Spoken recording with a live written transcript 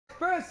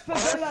first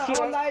Favela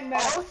online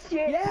match. Oh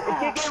shit!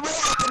 Yeah.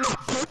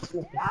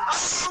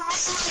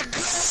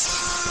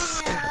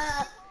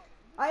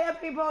 I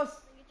have people's.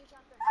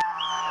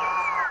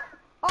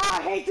 Oh,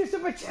 I hate you,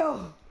 Super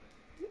Chill.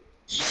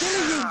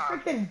 Killing you,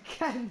 freaking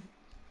Ken.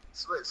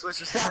 Switch your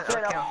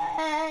Shotgun.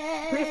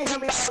 Please tell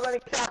me I'm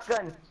running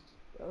shotgun.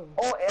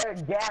 Oh,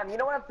 damn! You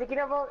know what I'm thinking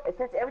about?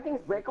 Since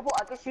everything's breakable,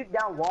 I can shoot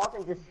down walls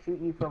and just shoot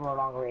you from a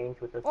long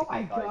range with a. Oh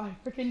my god!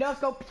 Freaking let's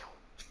go.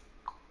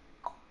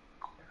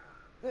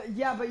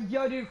 Yeah, but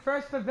yo, dude,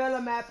 first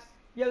Favela map.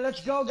 Yo,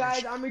 let's go,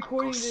 guys. I'm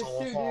recording this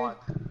too, dude.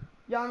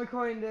 Yeah, I'm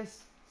recording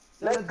this.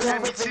 So let's go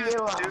with the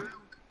new one.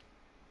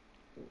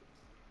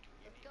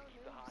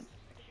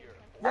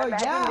 Yo,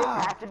 imagine yeah. this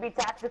has to be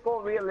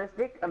tactical,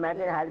 realistic.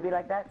 Imagine it had to be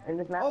like that in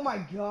this map. Oh my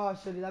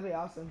gosh, dude, that'd be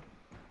awesome.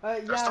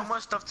 There's yeah. so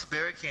much stuff to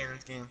barricade in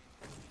this game.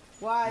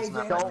 Why?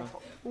 So,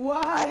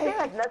 why? I feel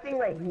like nothing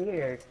right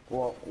here.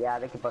 Well, yeah,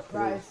 they can bust through.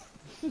 Guys.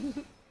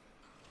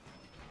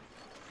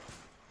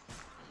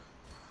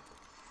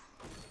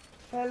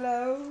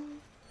 Hello.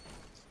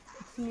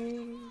 It's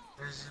me.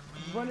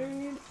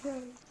 Wondering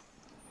inside.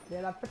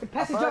 Yeah, that freaking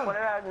passage jump. What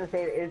I was gonna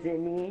say, is it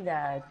me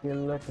that you're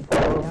looking for?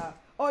 Yeah.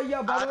 Oh,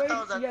 yeah, by the way,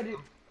 yeah, dude.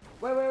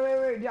 Wait.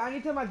 Dude, I need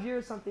to tell my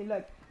viewers something.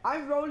 Look,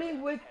 I'm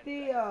rolling with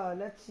the,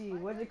 let's see,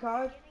 what's it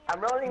called? I'm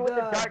rolling with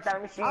the dart that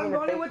I'm shooting. I'm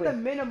rolling with the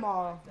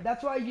minimal.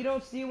 That's why you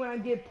don't see when I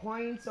get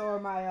points or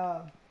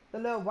my, the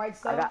little white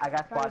stuff. I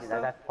got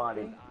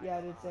spotted.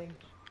 Yeah, this thing.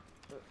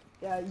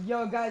 Yeah,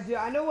 yo, guys, dude,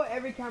 I know where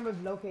every camera's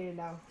located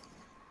now.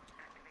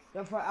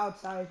 Yo, for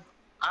outside.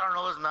 I don't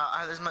know, it's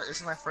not. This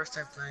is my first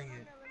time playing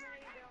it.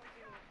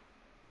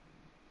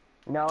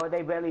 No,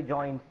 they barely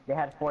joined. They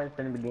had 4 in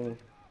the beginning.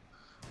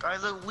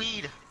 Guys, look,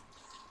 weed.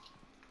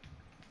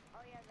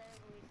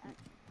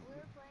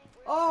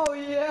 Oh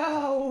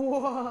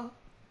yeah.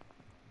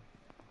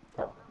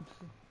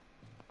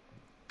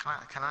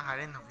 Can I hide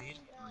in the weed?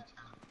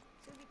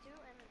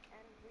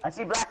 I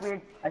see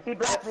Blackbeard.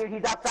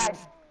 He's outside.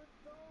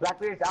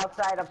 Blackbeard's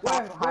outside of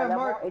top high level.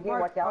 Mark, AJ,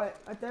 watch out.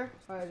 Right there.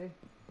 Alright.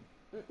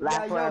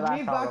 Last yeah, yo, me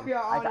and Blackbeard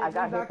I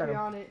got hits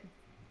on it.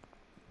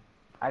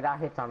 I got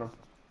hits on him.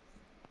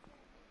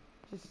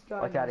 Just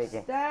watch out,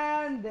 AJ.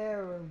 Stand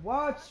there and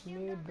watch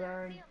me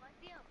burn.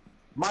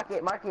 Mark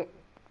it.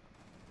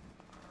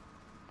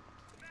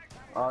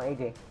 Oh,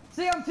 AJ.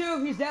 See him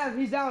too. He's down.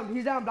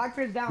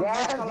 Blackbeard's down.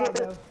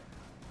 Yeah,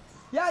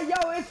 yeah, yo,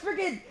 it's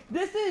freaking.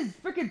 This is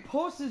freaking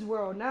Post's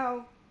world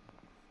now.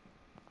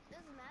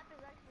 This map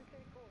is actually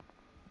pretty cool.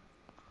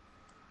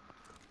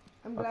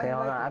 I'm glad. Okay,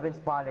 hold on. I've been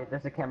spotted.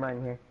 There's a camera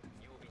in here.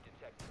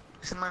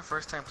 This is my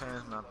first time playing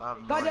this map.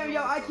 Goddamn,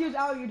 yo, IQ's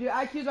out, you dude.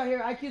 IQ's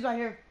right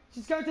here.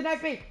 She's coming to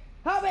knife me.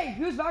 Help me!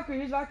 Who's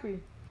Valkyrie?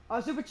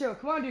 Oh, Super Chill.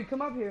 Come on, dude.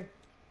 Come up here.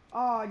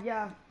 Oh,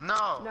 yeah.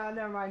 No,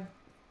 never mind.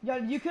 Yo,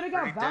 you could have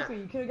got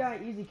Valkyrie. You could have got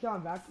an easy kill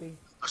on Valkyrie.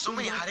 There's so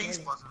many hiding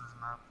spots on this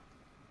map.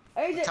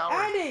 AJ,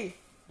 Andy!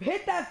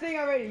 Hit that thing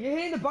already. You're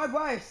hitting the barbed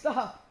wire.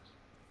 Stop.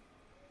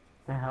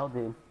 The hell,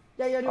 dude?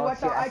 Yeah, yo, dude,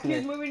 watch out.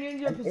 IQ's moving into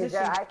your position. Is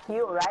that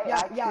IQ, right?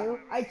 Yeah, IQ? yeah.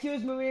 IQ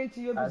is moving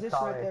into your position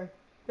right there.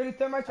 Dude,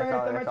 thermite's right here.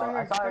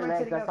 I saw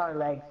her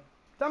legs.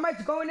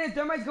 Thermite's going in.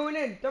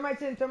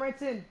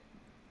 Thermite's in.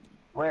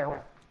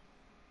 Where?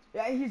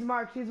 Yeah, he's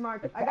marked. I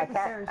got the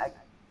stairs.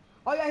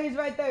 Oh yeah, he's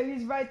right there.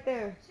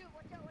 Shoot,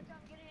 watch out,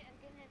 I'm getting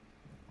hit.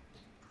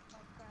 Oh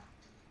crap.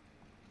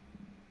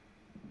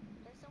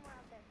 There's someone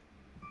out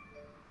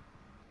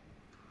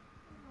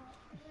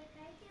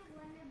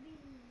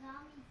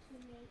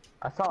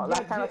there.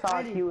 Last time I saw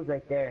Andy. He was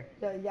right there.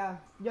 Yeah.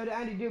 Yo,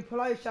 Andy, dude, pull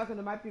out your shotgun.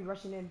 They might be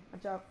rushing in.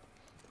 Watch out.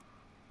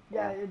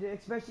 Yeah, dude,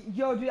 especially.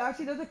 Yo, dude,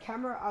 actually, there's a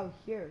camera out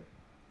here.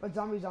 But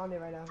zombies on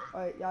it right now.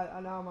 Alright, yeah, I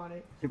know I'm on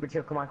it. Super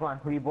Chill, come on.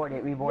 Reboard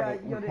it.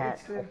 Yo, You can't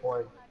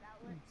afford.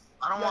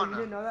 I don't want you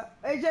to. didn't know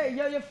that? AJ,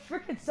 yo, you're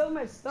freaking so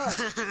messed up.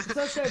 So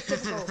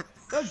stereotypical.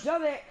 Yo,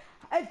 jump it.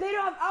 If they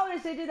don't have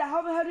outlets, they did that.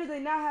 How the hell do they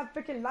not have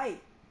freaking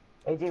light?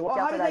 AJ, watch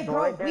out for that door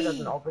right there. There's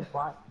an open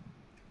spot.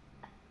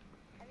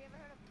 Have you ever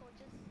heard of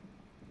torches?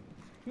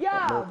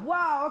 Yeah,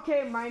 wow,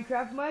 okay,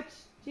 Minecraft much?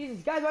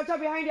 Jesus, guys, watch out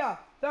behind y'all.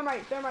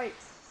 Thermite.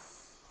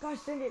 Gosh,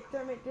 dang it,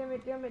 damn it.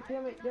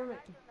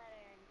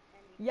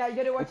 Yeah, you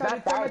gotta watch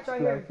out, Thermite's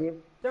right here.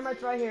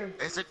 Thermite's right here.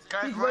 It's a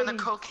guy running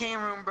the cocaine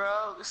room,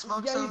 bro.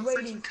 Smoke some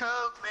freaking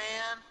coke,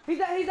 man. He's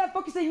not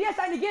focusing. Yes,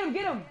 Andy, get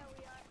him.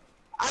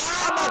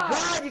 Oh my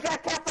god, you guys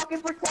can't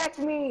fucking protect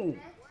me.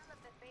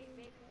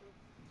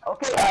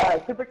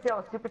 Okay, super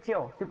chill.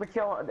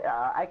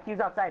 IQ's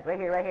outside, right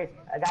here.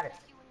 I got it.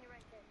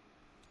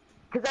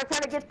 Cause I'm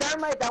trying to get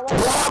thermite. I won't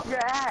blow up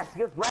your ass.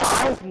 He was right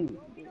behind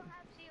you.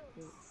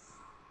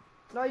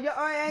 No,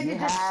 alright, Andy,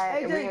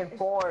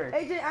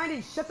 AJ,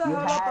 Andy, shut the hell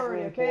up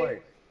already,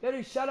 okay? Yo,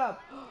 dude, shut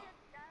up.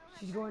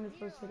 She's going in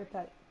for a second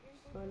attack.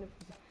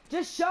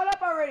 Just shut up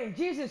already,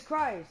 Jesus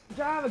Christ. I'm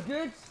trying to have a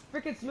good,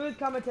 freaking smooth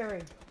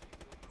commentary.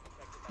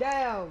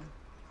 Damn.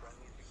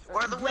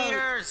 Where are the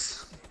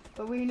wieners?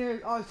 The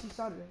wieners, oh, she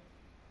shot it.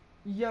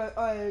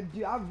 Yeah,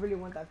 dude, I really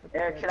want that freaking.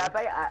 Eric,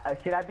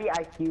 should I be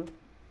IQ?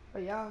 Oh,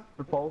 yeah.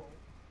 For both?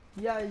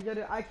 Yeah, you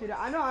gotta IQ.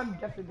 I know I'm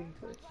definitely being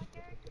twitched.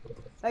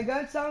 That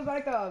gun sounds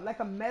like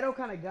a metal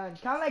kind of gun.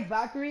 Kind of like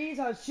Valkyries,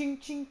 how it's ching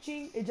ching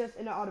ching. It's just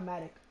in an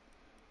automatic.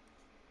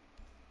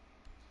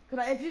 Cause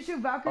like, if you shoot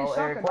Valkyrie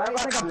shotgun, right,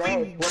 it's like a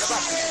boom. What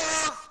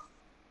about?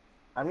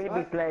 I need a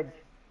big sledge.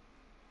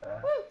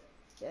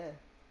 Yeah.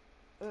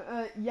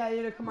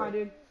 Yeah, come on,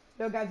 dude.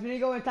 Yo, guys, we need to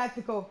go in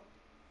tactical.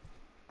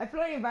 I feel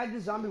like I invite the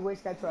zombie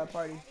waste guy to our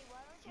party.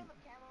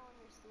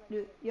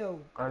 Yo.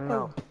 I don't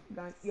know.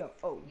 Yo.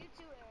 Oh.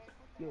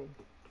 Yo.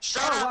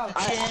 Shut up,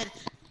 kid.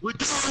 We're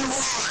doing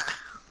what?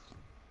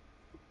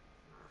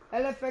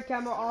 LFA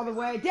camera all the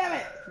way. Damn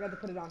it! Forgot to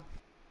put it on.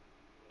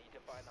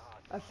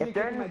 If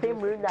they're in the same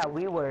room that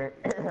we were,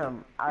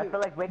 I feel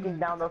like breaking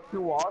down those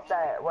 2 walls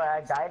where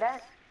I died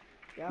at.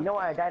 Yeah. You know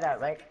where I died at,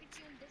 right?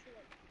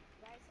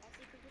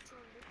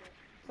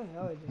 What the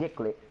hell is it?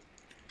 Dicklet.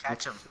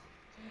 Catch him.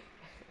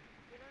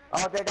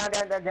 Oh, they're down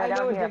here.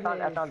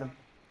 I found them.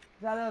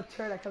 That little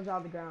turd that comes out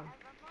of the ground.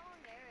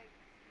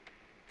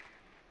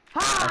 I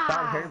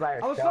found her by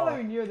herself. I was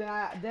following you, then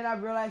I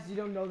realized you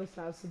don't know this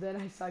now, so then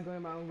I started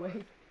going my own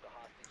way.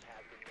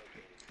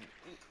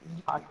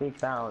 Hostage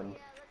found.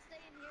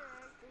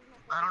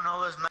 I don't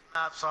know this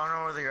map, so I don't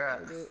know where they're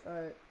at.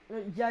 Alright.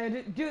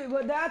 Yeah, dude,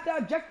 but that's the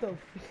objective.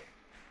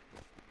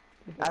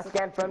 I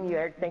scanned from you,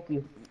 Eric. Thank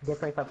you. Get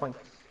 25 points.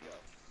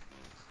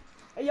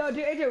 Hey, yo,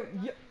 dude,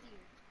 AJ,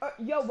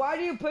 yo, why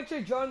do you put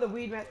your drone in the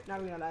weed, man? Not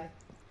gonna lie.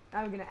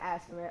 I'm gonna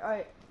ask him, right?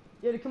 Alright.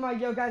 Yo, come on,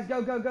 yo, guys,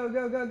 go.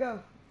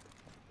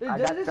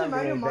 Doesn't this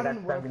remind you of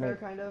Modern Warfare,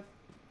 kind of?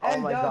 Oh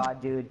my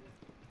god, dude.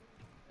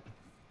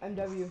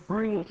 MW.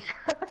 Breach.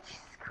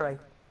 Jesus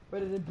Christ. Where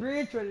did the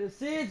breach? Where did the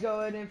siege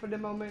going in for the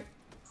moment?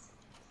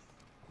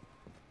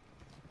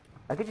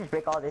 I could just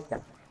break all this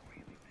down.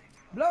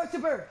 Blow it,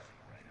 Super!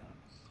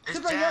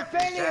 Super, you're a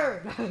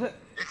failure!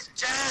 It's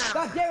jammed!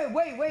 God damn it,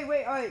 wait.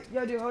 Alright,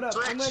 yo, dude, hold up.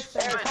 I'm gonna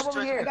come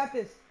over here. I got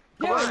this.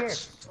 Come over here.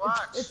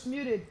 It's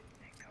muted.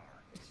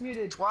 It's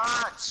muted.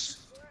 Watch!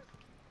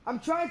 I'm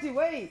trying to,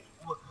 wait.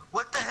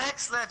 What the heck,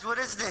 Sledge? What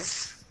is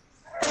this?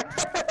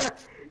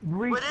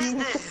 Breaching. What is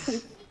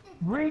this?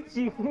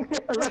 Breaching.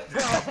 Let's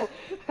go.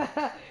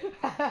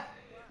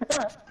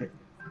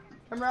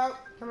 Camera out.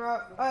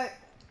 Alright.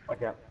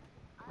 Okay.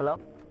 Hello?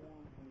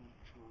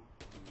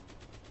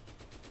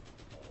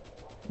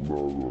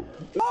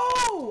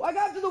 Oh! I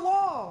got to the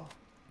wall!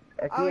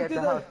 I went to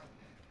the house.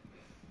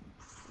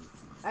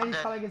 And he's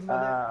calling his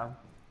mother.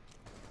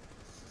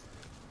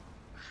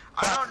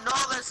 I don't know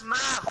this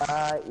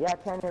map! Yeah,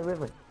 China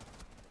River.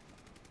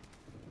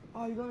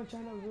 Oh, you're going to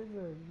China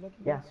River.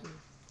 Lucky Yeah.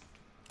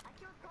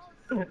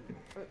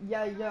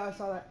 Yeah, I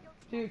saw that.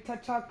 Dude,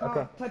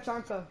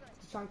 Tachanka,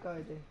 I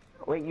did.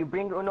 Wait, you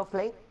bring Uno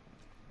plate?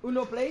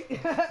 Uno plate?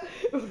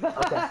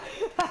 Okay.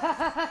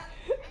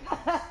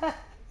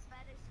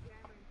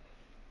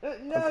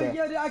 No, okay.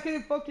 yo, dude, I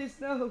couldn't focus,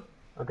 no.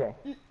 Okay.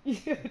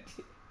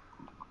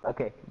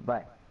 Okay,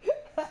 bye.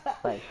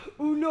 Bye.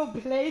 Uno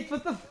plate?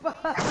 What the fuck?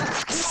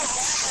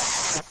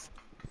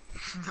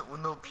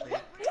 Uno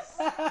plate.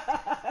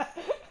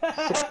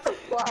 Shut the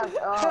fuck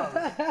up.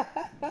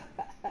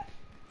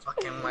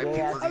 Fucking white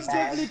people I'm these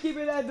definitely days.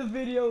 keeping that in the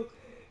video.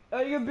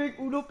 Are you a big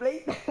Uno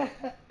plate?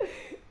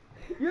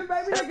 You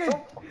remind me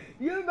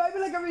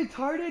like a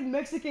retarded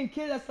Mexican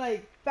kid that's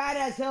like fat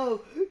as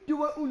hell. Do you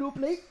want Uno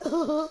plate?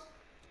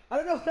 I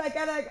don't know, like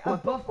a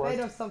buff head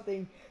or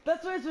something.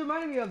 That's what it's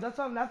reminding me of. That's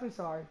why I'm laughing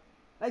so hard.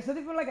 Like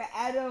something from like an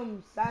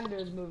Adam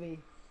Sanders movie.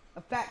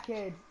 A fat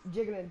kid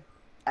jiggling.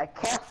 I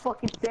can't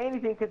fucking say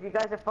anything because you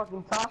guys are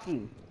fucking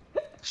talking.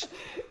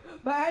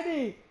 But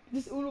Andy,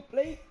 just Uno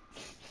plate.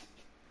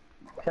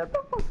 Shut the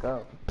fuck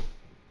up.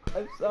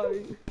 I'm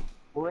sorry.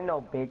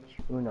 Uno, bitch.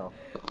 Uno.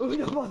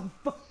 Uno,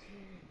 motherfucker.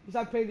 You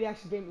start playing the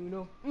actual game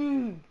Uno.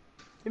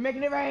 You're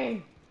making it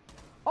rain.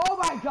 Oh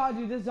my god,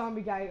 dude, this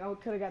zombie guy. I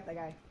could have got that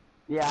guy.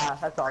 Yeah,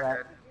 that's all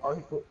right. Oh,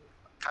 he's cool.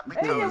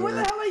 Hey, what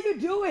the hell are you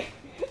doing?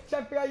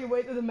 Trying to figure out your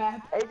way through the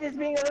map. AJ's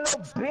being a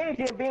little bitch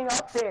and being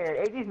up there.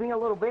 AJ's being a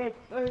little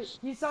bitch.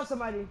 You saw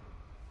somebody.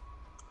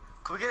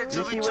 Can we get a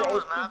 2v2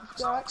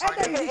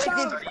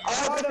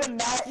 on the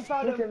map? You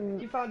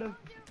found him.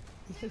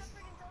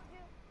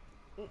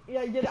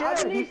 Yeah, I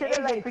believe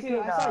AJ too.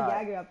 I saw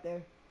Jagger up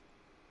there.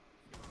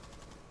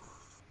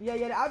 Yeah,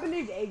 I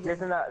believe AJ.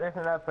 There's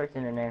another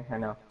person in there. I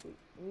know.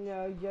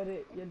 No, you get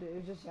it.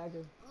 It's just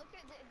Jagger. Look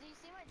at do you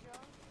see my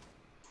drone?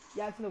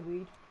 Yeah, it's in the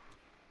weed.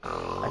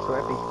 I swear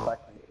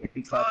if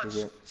he clutches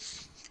it.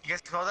 You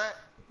guys smell that?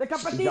 The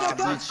Cappuccino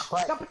clutch!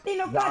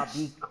 Cappuccino clutch!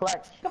 Zombie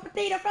clutch!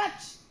 Cappuccino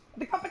clutch!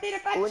 The Cappuccino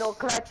clutch! Uno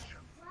clutch!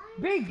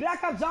 Big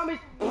Black Ops zombie!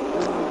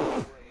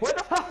 Where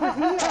the fuck is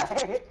he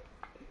at?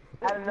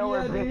 I don't know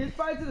where dude, he's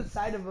probably to the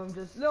side of him,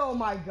 just, oh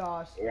my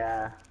gosh.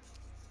 Yeah.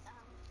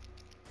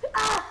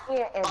 Ah!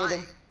 Yeah, ended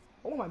him.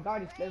 Oh my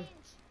god, he's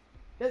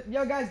dead.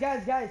 Yo, guys.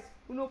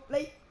 Uno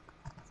plate.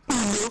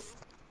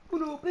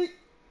 Uno plate.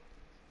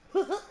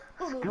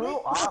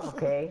 Screw off,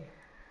 okay?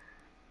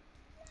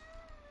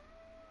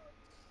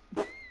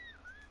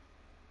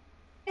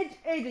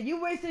 AJ,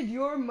 you wasted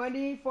your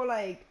money for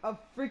like a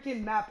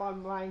freaking map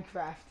on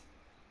Minecraft.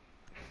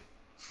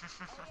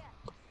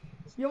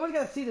 You almost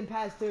got a season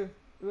pass too.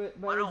 But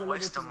I don't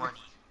waste the money.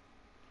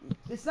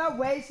 It's not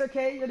waste,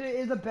 okay? It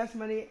is the best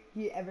money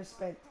he ever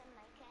spent.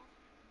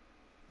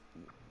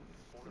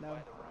 No.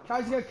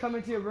 Charlie's gonna come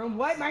into your room.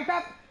 What?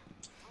 Minecraft?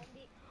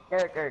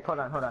 Eric, hold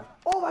on.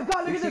 Oh my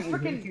god, look at this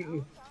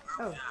freaking.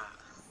 Oh.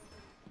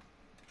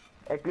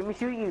 Eric, let me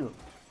shoot you.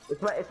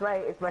 It's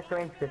my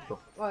strange pistol.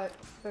 What?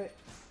 Wait.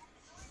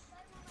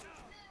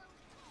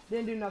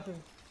 Didn't do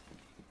nothing.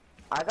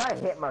 I got a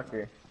hit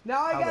marker.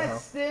 Now I got a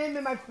stim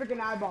in my freaking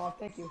eyeball.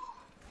 Thank you.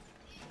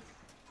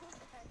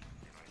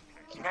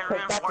 You gotta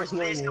reinforce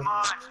this, come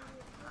on.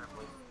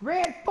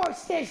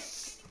 Reinforce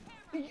this!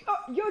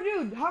 Yo,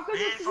 dude, how come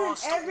this is in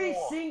every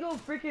single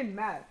freaking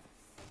map?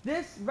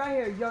 This right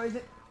here, yo, is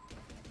it?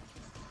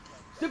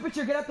 Stupid,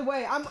 get out the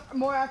way. I'm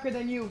more accurate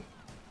than you.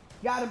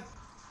 Got him.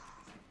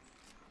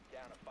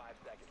 Down to 5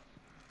 seconds.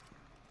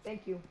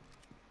 Thank you.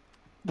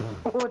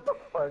 What the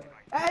fuck?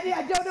 Andy,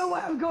 I don't know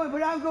where I'm going,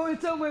 but I'm going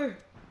somewhere.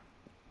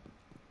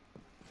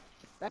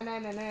 Ah,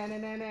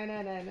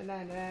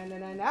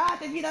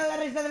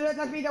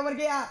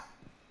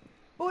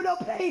 Uno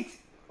plate!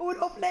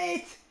 Uno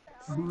plate!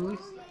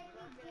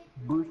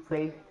 Boost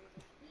plate.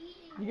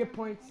 You get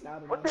points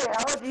out of What the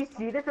hell? Do you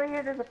see this right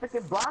here? There's a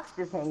freaking box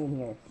just hanging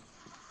here.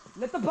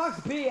 Let the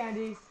box be,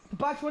 Andy. The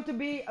box wants to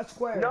be a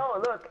square. No,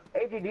 look.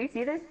 AJ, do you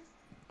see this?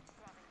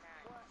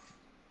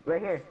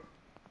 Right here.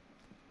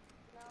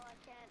 No, I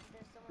can't.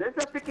 There's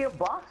There's a freaking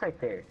box right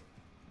there.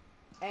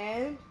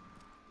 And?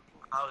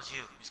 How was you?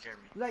 You scared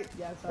me. Like,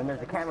 yeah, And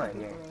there's a camera right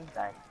here.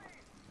 Sorry.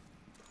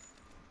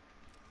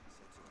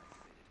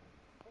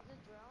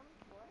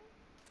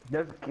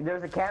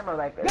 There's a camera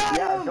like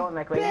going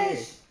like right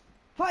here.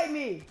 Fight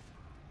me!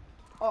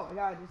 Oh my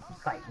god, this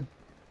is Fight.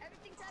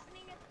 Everything's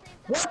happening at the same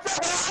time. What the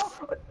hell?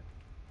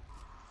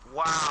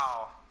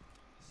 Wow.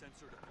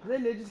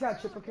 Then they just got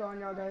a triple kill on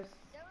y'all guys.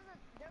 There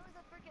was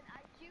a freaking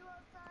IQ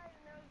outside,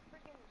 and there was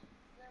freaking.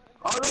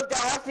 Oh look,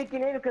 they're all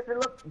sneaking in because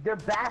they're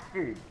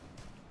bastards.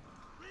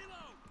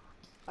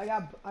 I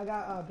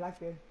got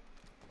Blackbeard.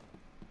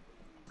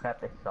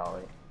 Crap, that's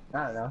solid.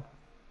 I don't know.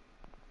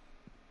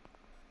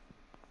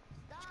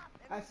 Stop!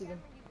 I see them.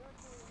 You go to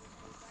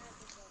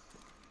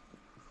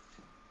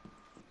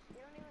you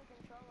don't even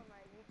control them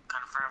right.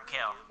 Confirm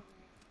kill.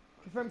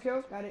 Confirm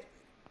kill, got it.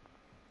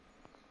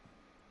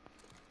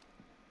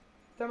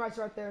 Thermite's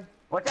right there.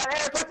 Watch out,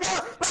 Eric! Watch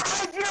out!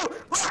 Behind you!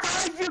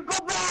 Behind you!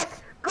 Go back!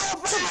 Go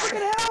back!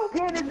 Freaking hell!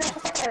 Get in the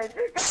head!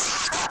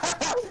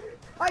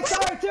 I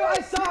saw her too! I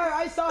saw her!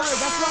 That's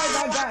why I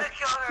got back.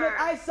 Kill her. Look,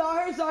 I saw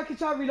her so I could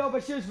try to reload,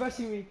 but she was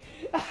rushing me.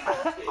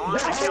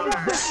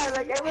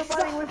 Like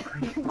everybody was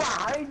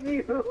behind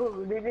you.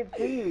 They didn't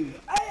see you.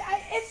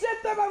 It said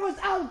Thermite was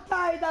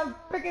outside that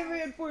freaking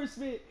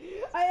reinforcement.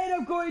 I ended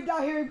up going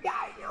down here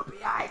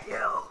behind you.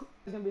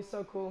 It's gonna be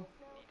so cool.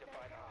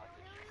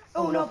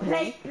 Oh no,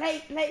 plate. Uno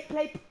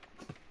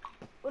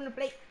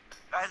plate.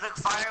 Guys, look,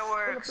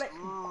 fireworks. Plate.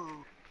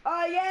 Ooh.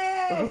 Oh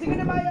yeah, it's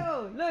gonna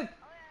Mayo. Look,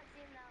 Oh yeah, I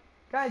see him now.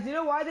 guys, you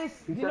know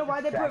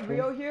why they put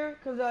Rio here?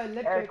 Cause the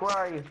Olympics. Eric, where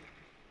are you?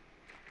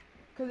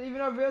 Cause even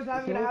though Rio's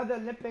not even gonna have the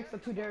Olympics, they're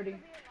too dirty. There'll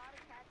be a lot of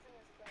cats in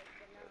this place,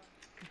 but no.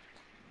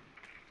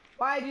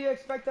 Why do you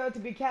expect there to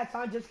be cats,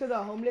 huh? Just cause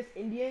of homeless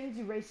Indians,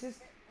 you racist?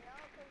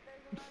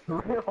 No,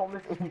 because there's a lot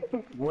Homeless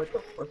Indian? What the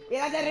fuck?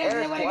 Eric,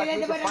 Eric, watch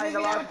me to find a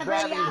lot of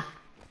gravity.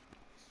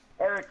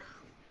 Eric,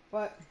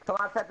 What? come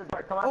outside the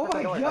door. Come Oh outside my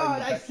the door.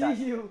 god, I see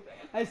you.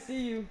 I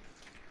see you.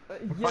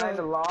 Find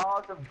the Yo,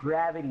 laws of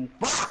gravity.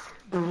 Fuck!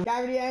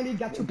 Gravity Andy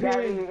got you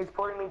Gravity period. is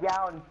pulling me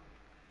down.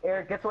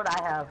 Eric, guess what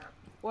I have?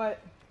 What?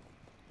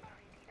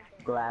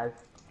 Glass.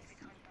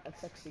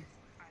 That's sexy.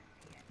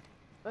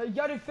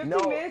 Yo, did 15 No.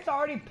 minutes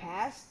already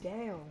passed?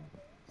 Damn.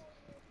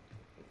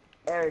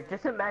 Eric,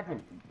 just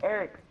imagine.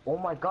 Eric, oh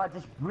my god,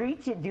 just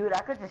reach it, dude.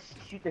 I could just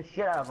shoot the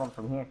shit out of him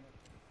from here.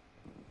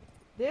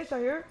 This right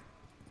here?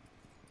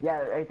 Yeah,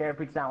 right there,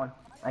 reach that one.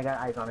 I got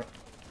eyes on it.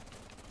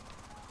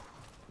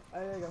 Oh,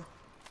 there you go.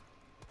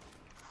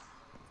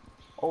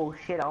 Oh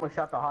shit, I almost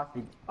shot the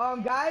hostage.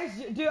 Guys,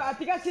 dude, I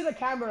think I see the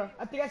camera.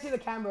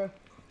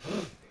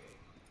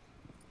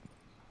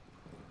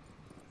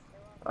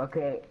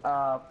 Okay,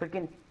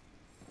 freaking.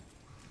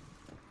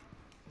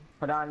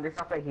 Hold on, there's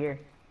stuff right here.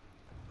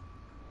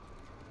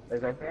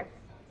 Like right there?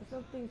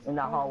 Something's In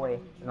the hallway.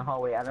 In the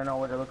hallway. I don't know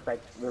what it looks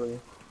like, really.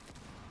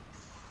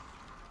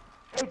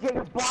 AJ,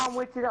 your bomb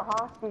went to the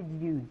hostage,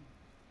 dude.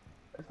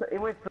 It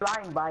went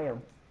flying by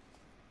him.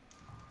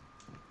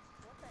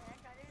 What the heck?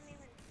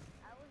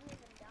 I wasn't even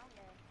down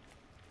there.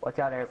 Watch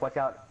out, Eric, watch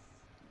out.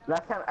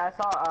 Last time I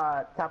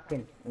saw,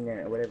 Topkin in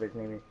there, whatever his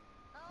name is.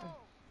 Oh!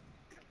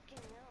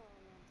 Freaking no,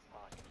 man.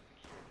 Oh, I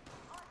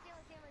see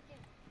him.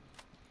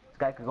 This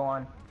guy could go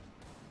on.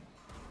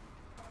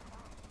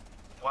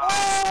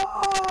 Wow.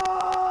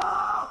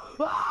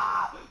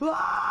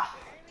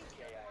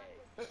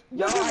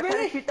 Yo, I tried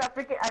really? to shoot that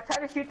freaking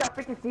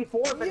C4,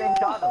 but then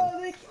shot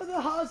him. They killed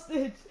the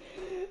hostage.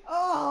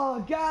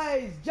 Oh,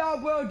 guys,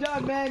 job well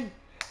done, man.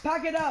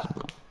 Pack it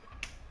up,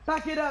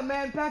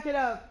 man. Pack it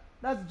up.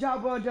 That's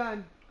job well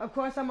done. Of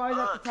course, I'm always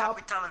at the top.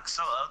 Capitan looks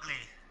so ugly.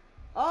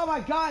 Oh my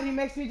god, he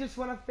makes me just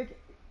want to pick.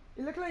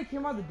 He looked like he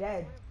came out of the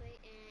dead.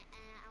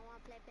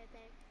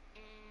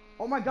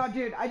 Oh my god,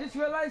 dude, I just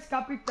realized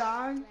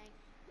Capitan,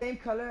 same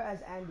color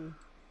as Andy.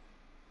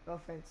 No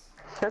offense.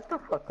 Shut the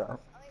fuck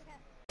up.